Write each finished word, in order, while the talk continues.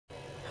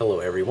Hello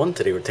everyone,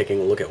 today we're taking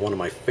a look at one of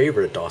my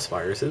favorite DOS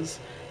viruses,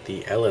 the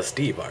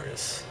LSD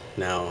virus.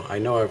 Now, I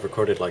know I've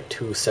recorded like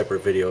 2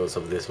 separate videos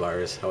of this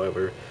virus,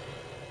 however,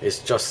 it's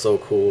just so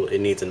cool it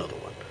needs another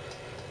one.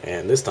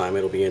 And this time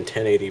it'll be in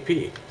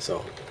 1080p,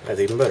 so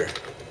that's even better.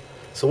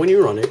 So when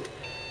you run it,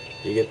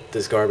 you get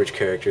this garbage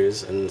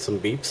characters and some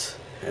beeps,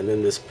 and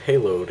then this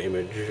payload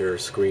image or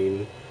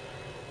screen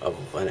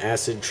of an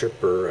acid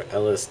trip or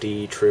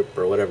LSD trip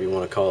or whatever you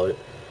want to call it.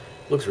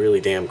 Looks really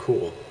damn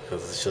cool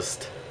because it's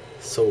just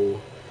so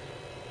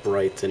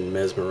bright and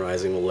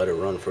mesmerizing. We'll let it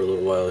run for a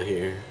little while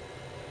here.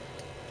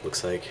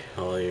 Looks like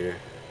all your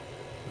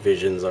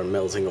visions are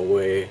melting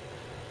away.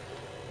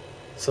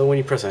 So when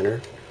you press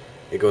enter,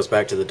 it goes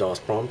back to the DOS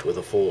prompt with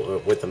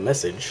a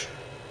message.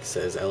 It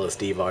says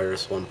LSD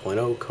Virus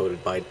 1.0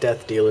 coded by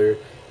Death Dealer,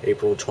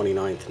 April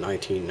 29th,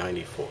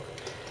 1994.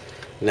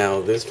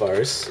 Now this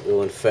virus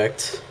will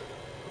infect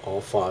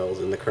all files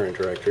in the current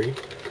directory,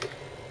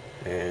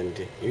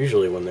 and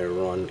usually when they're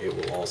run it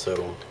will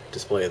also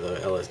display the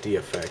LSD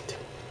effect.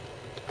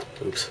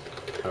 Oops.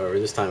 However,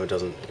 this time it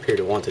doesn't appear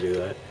to want to do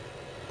that.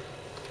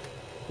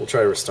 We'll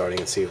try restarting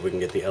and see if we can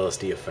get the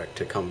LSD effect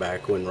to come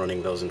back when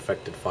running those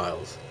infected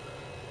files.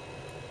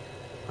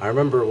 I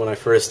remember when I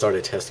first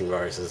started testing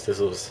viruses, this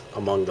was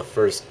among the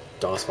first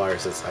DOS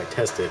viruses I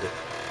tested,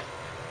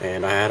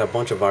 and I had a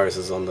bunch of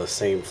viruses on the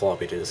same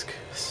floppy disk,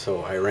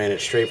 so I ran it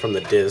straight from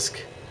the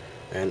disk,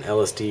 and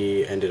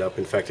LSD ended up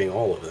infecting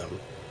all of them.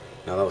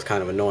 Now that was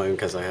kind of annoying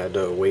because I had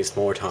to waste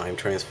more time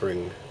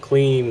transferring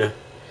clean,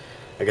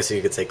 I guess you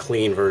could say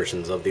clean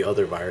versions of the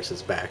other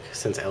viruses back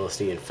since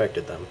LSD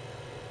infected them.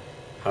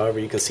 However,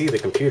 you can see the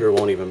computer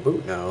won't even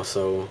boot now,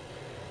 so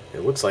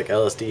it looks like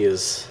LSD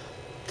is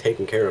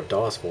taking care of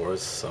DOS for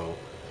us, so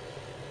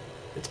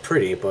it's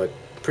pretty, but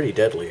pretty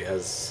deadly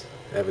as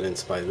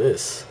evidenced by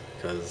this,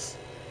 because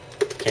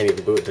it can't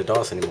even boot to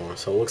DOS anymore,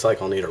 so it looks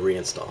like I'll need a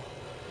reinstall.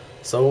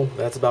 So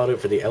that's about it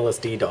for the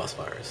LSD DOS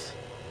virus.